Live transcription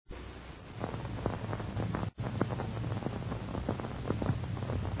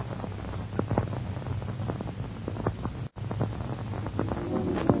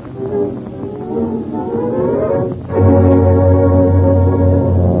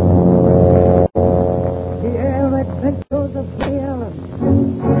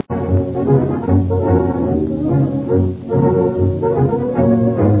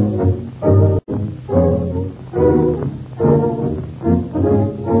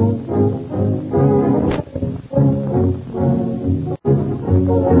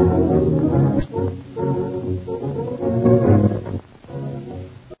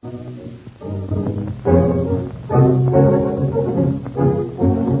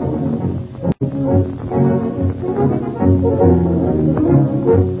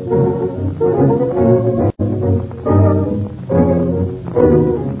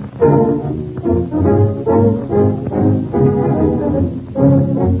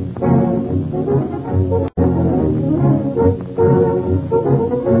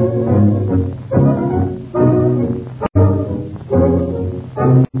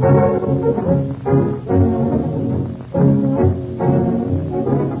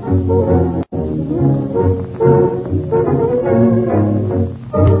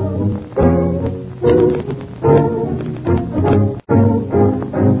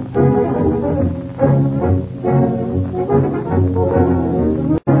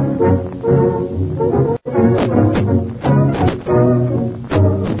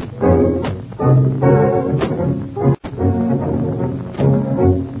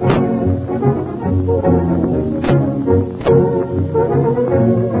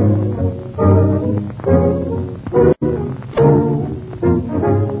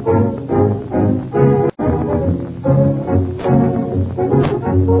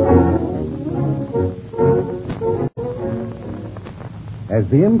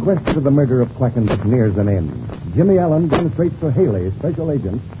the inquest into the murder of Quackenbush nears an end, Jimmy Allen demonstrates to Haley, special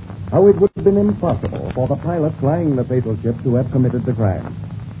agent, how it would have been impossible for the pilot flying the fatal ship to have committed the crime.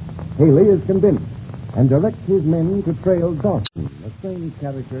 Haley is convinced and directs his men to trail Dawson, a strange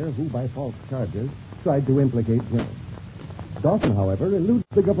character who, by false charges, tried to implicate Jimmy. Dawson, however, eludes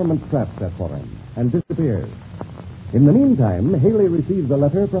the government trap set for him and disappears. In the meantime, Haley receives a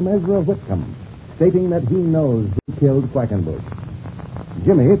letter from Ezra Whitcomb stating that he knows who killed Quackenbush.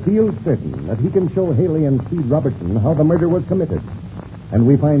 Jimmy feels certain that he can show Haley and Speed Robertson how the murder was committed. And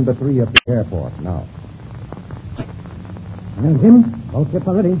we find the three at the airport now. Well, Jim, both ships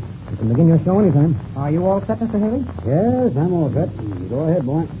are ready. You can begin your show anytime. Are you all set, Mr. Haley? Yes, I'm all set. Go ahead,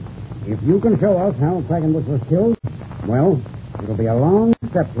 boy. If you can show us how Quackenbush was killed, well, it'll be a long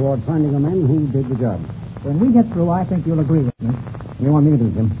step toward finding the men who did the job. When we get through, I think you'll agree with me. What do you want me to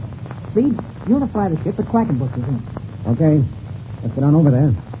do, Jim? Speed, you're to fly the ship that Quackenbush is in. Okay. Let's get on over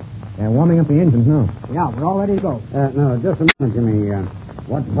there. They're warming up the engines now. Yeah, we're all ready to go. No, just a minute, Jimmy.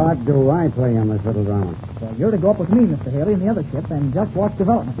 What part do I play in this little drama? Well, you're to go up with me, Mr. Haley, in the other ship and just watch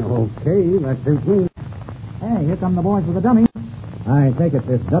development. Okay, that suits me. Hey, here come the boys with the dummy. I take it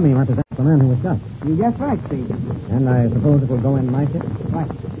this dummy represents the man who was shot. You guessed right, Speed. And I suppose it will go in my ship?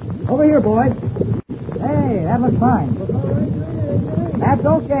 Right. Over here, boys. Hey, that looks fine. That's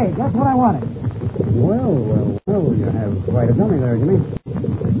okay. Just what I wanted. Well, you have quite a dummy there, Jimmy.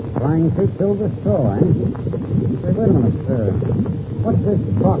 Flying suit filled with straw, eh? Say, wait a minute. What's this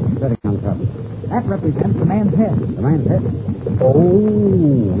box sitting on top? That represents the man's head. The man's head?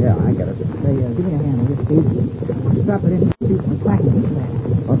 Oh, yeah, I get it. Say, give me a hand with this, Speed. Drop it in the seat and crack it.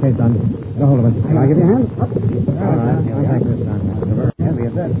 Okay, son. Get a hold of it. Can I give you a hand? All right, I'll take this, son. It's very heavy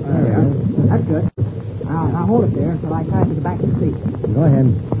at that. There we are. That's good. Now hold it there until I tie it to the back of the seat. Go ahead.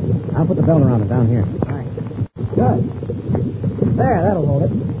 I'll put the belt around it down here. All right. Good. There, that'll hold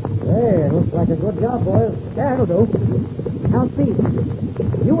it. Hey, it looks like a good job, boys. Yeah, it'll do. Now, Speed,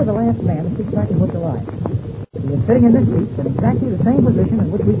 you were the last man to see Quackenbush alive. He was sitting in this seat in exactly the same position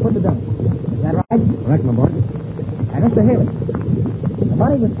in which we put the dummy. Is that right? Correct, my boy. And Mr. Haley, the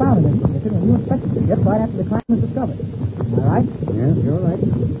body was found in this position when you inspected the ship right after the crime was discovered. Am I right? Yes, you're right.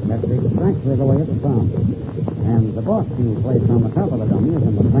 That's exactly the way it was found. And the box you placed on the top of the dummy is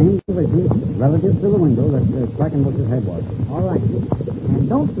in the same position relative to the window that Quackenbush's head was. All right. And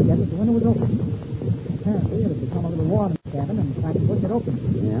don't forget that the window was open. Apparently, it had become a little warm in the cabin, and Quackenbush had opened it.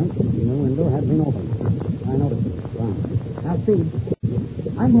 Yeah, the window had been opened. I noticed it. Fine. Now, Speed,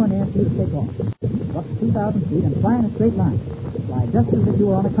 I'm going to ask you to take off. Go up to 2,000 feet and fly in a straight line. Fly just as if you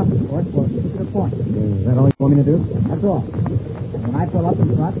were on a compass course for a particular point. Is that all you want me to do? That's all. And when I pull up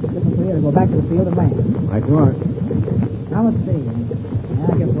in front, it's different for you to go back to the field and land. Right you are. Now, let's see.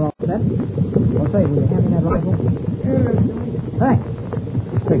 I guess we're all set. Well, say, will you hand me that rifle? Thanks.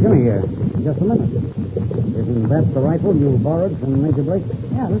 Say, Jimmy, just a minute. Isn't that the rifle you borrowed from Major Blake?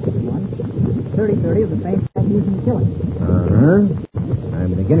 Yeah, this is one. 30-30 is the same thing used in killing. Uh-huh.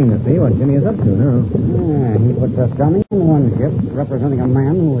 I'm beginning to see what Jimmy is up to now. Yeah, he puts a dummy in one ship, representing a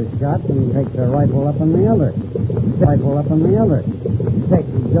man who was shot, and takes a rifle up in the other. Rifle up in the other. Say,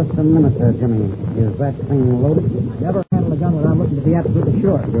 just a minute there, Jimmy. Is that thing loaded? I never handle a gun without looking to be absolutely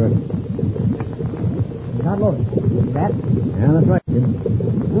sure. Good. It's not loaded. See that? Yeah, that's right, Jim.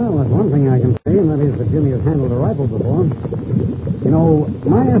 Well, that's one thing I can say, and that is that Jimmy has handled a rifle before. You know,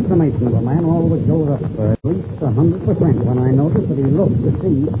 my estimation of a man always goes up at least 100% when I notice that he looks to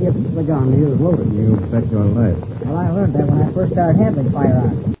see if the gun is loaded. You bet your life. Well, I learned that when I first started handling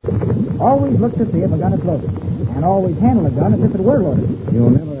firearms. Always look to see if a gun is loaded. And always handle a gun as if it were loaded. You'll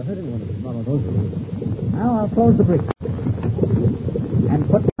never hurt anyone if you follow those rules. Now I'll close the breech. And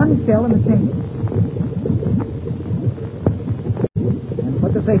put one shell in the chamber. And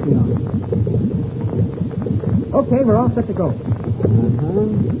put the safety on. Okay, we're all set to go.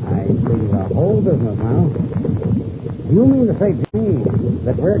 I see the whole business now. You mean to say, Jimmy,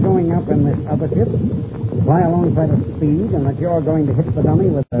 that we're going up in this other ship, fly alongside of Speed, and that you're going to hit the dummy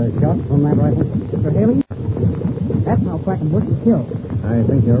with a shot from that rifle? Mr. Haley, that's how Quackenbush was killed. I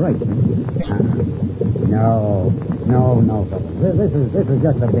think you're right. No, fellas. This is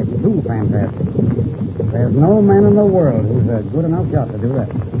just a bit too fantastic. There's no man in the world who's a good enough shot to do that.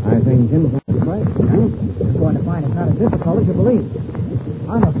 I think Jim's right. Huh? You're going to find it's not as difficult as you believe.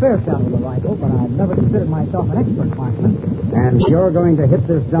 I'm a fair shot with a rifle, but I've never considered myself an expert marksman. And you're going to hit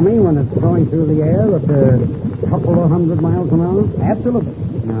this dummy when it's going through the air at a couple of 100 miles an hour? Absolutely.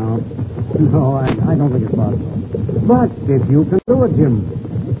 No, I don't think it's possible. But if you can do it, Jim,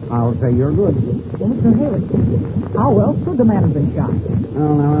 I'll say you're good. Well, Mr. Haley, how else could the man have been shot?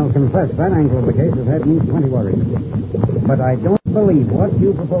 Well, now, I'll confess, that angle of the case has had me plenty worried. But I don't believe what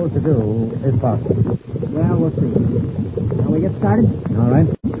you propose to do is possible. Well, we'll see. Shall we get started? All right.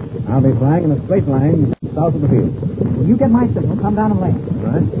 I'll be flying in a straight line south of the field. When you get my signal, come down and land.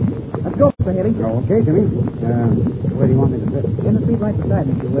 All right. Let's go, Mr. Haley. Okay, Jimmy. Where do you want me to sit? In the seat right beside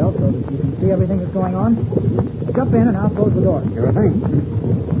me, if you will, so that you can see everything that's going on. Jump in, and I'll close the door. Sure thing.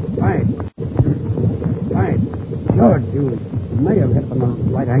 Fine. George, you may have hit from a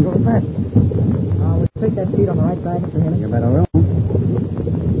right angle at that. We'll take that seat on the right side, Mr. Haley. You better will.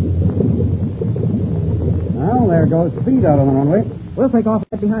 Well, there goes speed out on the runway. We'll take off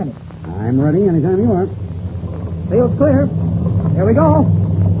right behind it. I'm ready anytime you are. Field's clear. Here we go.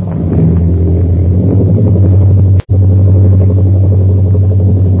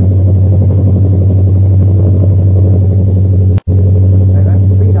 That's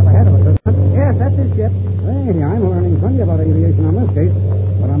speed up ahead of us, isn't it? Yes, that's his ship. Hey, I'm learning plenty about aviation on this case,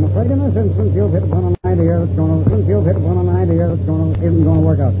 but I'm afraid in this instance you've hit upon an idea that's going to isn't going to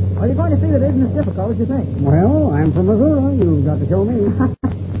work out. Are you going to see that it isn't as difficult as you think? Well, I'm from Missouri. You've got to show me.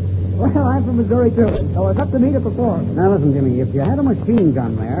 Well, I'm from Missouri, too, so it's up to me to perform. Now, listen, Jimmy, if you had a machine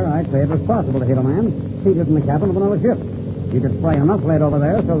gun there, I'd say it was possible to hit a man seated in the cabin of another ship. You could spray enough lead over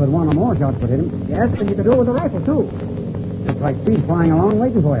there so that one or more shots would hit him. Yes, and you could do it with a rifle, too. It's like speed flying along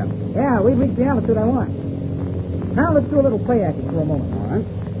waiting for you. Yeah, we've reached the altitude I want. Now let's do a little play acting for a moment. All right.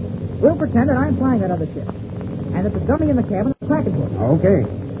 We'll pretend that I'm flying that other ship, and that the dummy in the cabin is the Krakenbush. Okay.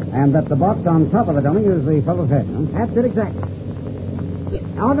 And that the box on top of the dummy is the fellow's head, huh? That's it exactly.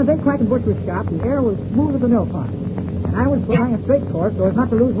 Now, when the big Krakenbush was shot, the air was smooth as a mill pond, and I was flying a straight course so as not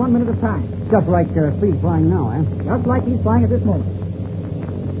to lose 1 minute of time. Just like speed flying now, eh? Just like he's flying at this moment.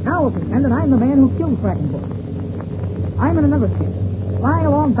 Now we'll pretend that I'm the man who killed Krakenbush. I'm in another ship, flying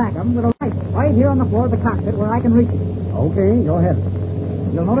along back of him with a rifle right here on the floor of the cockpit where I can reach it. Okay, go ahead.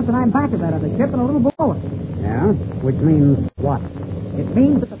 You'll notice that I'm back of that other ship and a little below it. Yeah? Which means what? It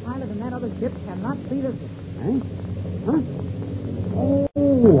means that the pilot in that other ship cannot see this one. Eh? Huh?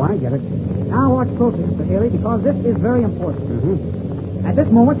 Oh, I get it. Now watch closely, Mr. Haley, because this is very important. Mm-hmm. At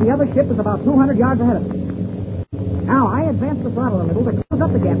this moment, the other ship is about 200 yards ahead of us. Now, I advance the throttle a little to close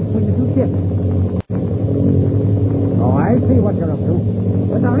up the gap between the two ships. Oh, I see what you're up to.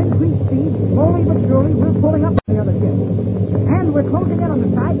 With our increased speed, slowly but surely, we're pulling up the other ship. And we're closing in on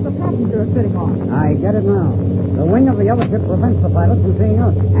the side the passenger is sitting on. I get it now. The wing of the other ship prevents the pilot from seeing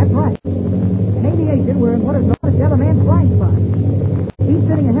us. That's right. In aviation, we're in what is known as the other man's blind spot. He's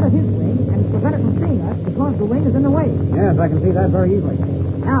sitting ahead of his wing and is prevented from seeing us because the wing is in the way. Yes, I can see that very easily.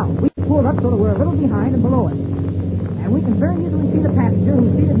 Now, we pulled up so that we're a little behind and below it. And we can very easily see the passenger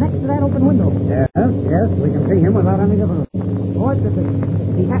who's seated next to that open window. Yes, we can see him without any difficulty. Of course, if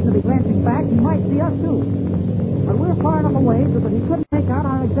he happened to be glancing back, he might see us, too. But we're far enough away so that he couldn't make out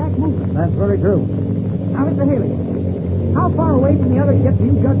our exact movement. That's very true. Now, Mr. Haley, how far away from the other ship do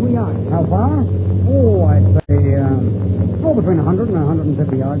you judge we are? How far? Oh, I'd say, between 100 and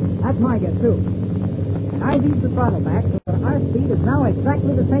 150 yards. That's my guess, too. And I've eased the throttle back so that our speed is now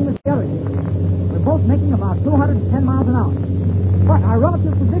exactly the same as the other ship. We're both making about 210 miles an hour. But our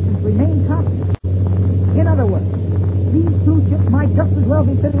relative positions remain constant. In other words, these two ships might just as well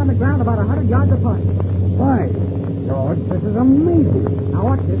be sitting on the ground about 100 yards apart. Why, George, this is amazing. Now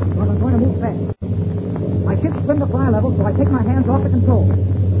watch this, because I'm going to move fast. My ship's spin to fly level, so I take my hands off the controls.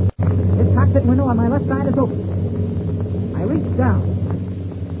 This cockpit window on my left side is open. I reach down,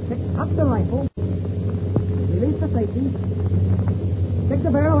 pick up the rifle, release the safety, stick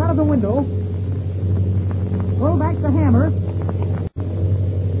the barrel out of the window, pull back the hammer.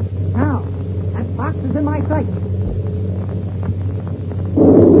 Now, that box is in my sight.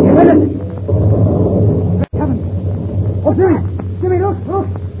 You hit it! Good heavens! Oh, Jimmy, look!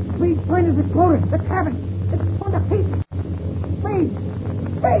 Speed's plane is exploded. The cabin! It's going to pieces! Speed!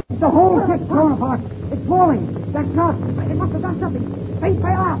 The whole ship's torn apart. It's falling. That shot. It must have done something. Speed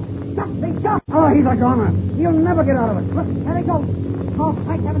fell off! They jumped! Oh, he's a goner. He'll never get out of it. Look, there he goes. Oh,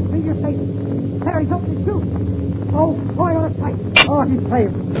 I haven't seen your face. There, he's opened his chute. Oh, boy, what a sight. Oh, he's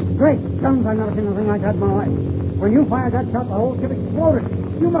saved. Great guns, I've never seen anything like that in my life. When you fired that shot, the whole ship exploded.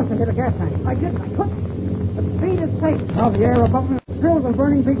 You must have hit a gas tank. I didn't. I couldn't. The speed is safe. Now the air above me is filled with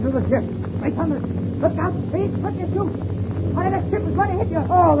burning pieces of the ship. Wait, thunder. Look out, Speed. Put your chute. Why, that ship is going to hit you.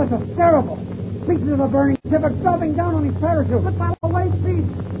 Oh, this is terrible. Pieces of the burning ship are dropping down on his parachute. Look out, away, Speed.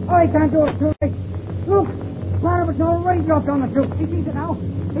 Oh, he can't do it too late. Look, part of it's already dropped on the chute. He sees it now.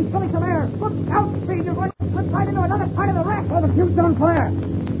 He's filling some air. Look out, Speed. You're going to slip right into another part of the wreck. Oh, the chute's on fire.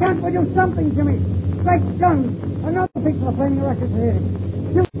 Can't we do something, Jimmy? Great guns. Another piece of the flaming wreck is hitting.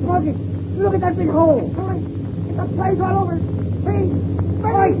 Chute's smoking. Look at that big hole. Hurry. It's a blaze all over. Speed.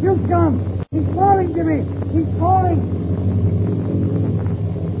 Oh, chute's gone. He's falling, Jimmy. He's falling.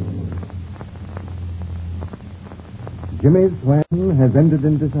 Jimmy's plan has ended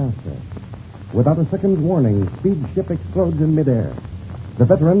in disaster. Without a second's warning, Speed's ship explodes in midair. The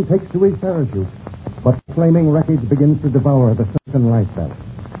veteran takes to his parachute, but flaming wreckage begins to devour the sunken lifebelt.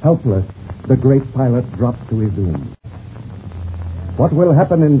 Helpless, the great pilot drops to his doom. What will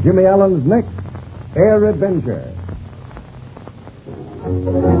happen in Jimmy Allen's next air adventure?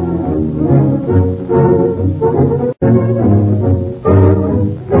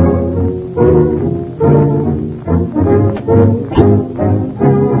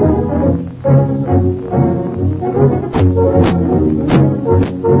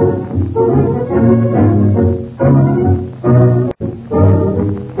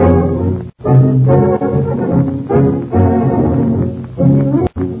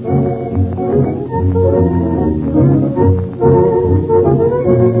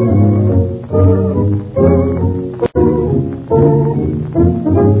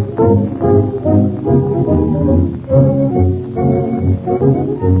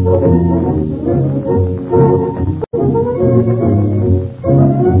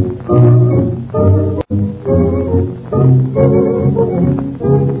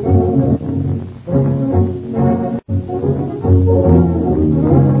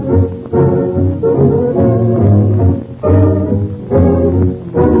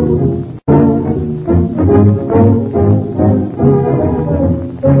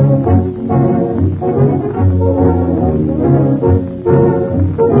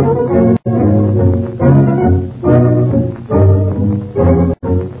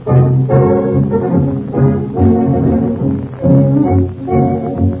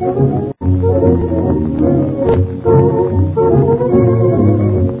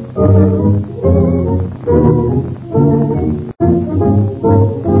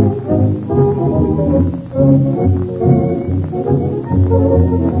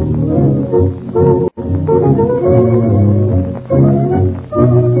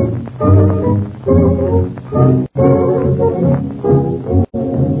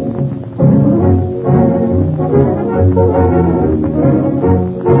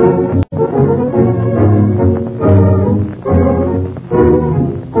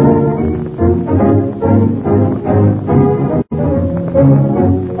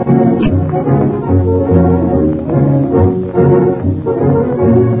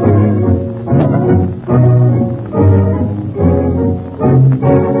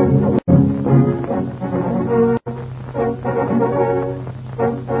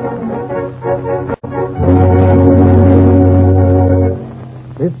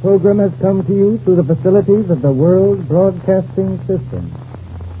 This program has come to you through the facilities of the World Broadcasting System.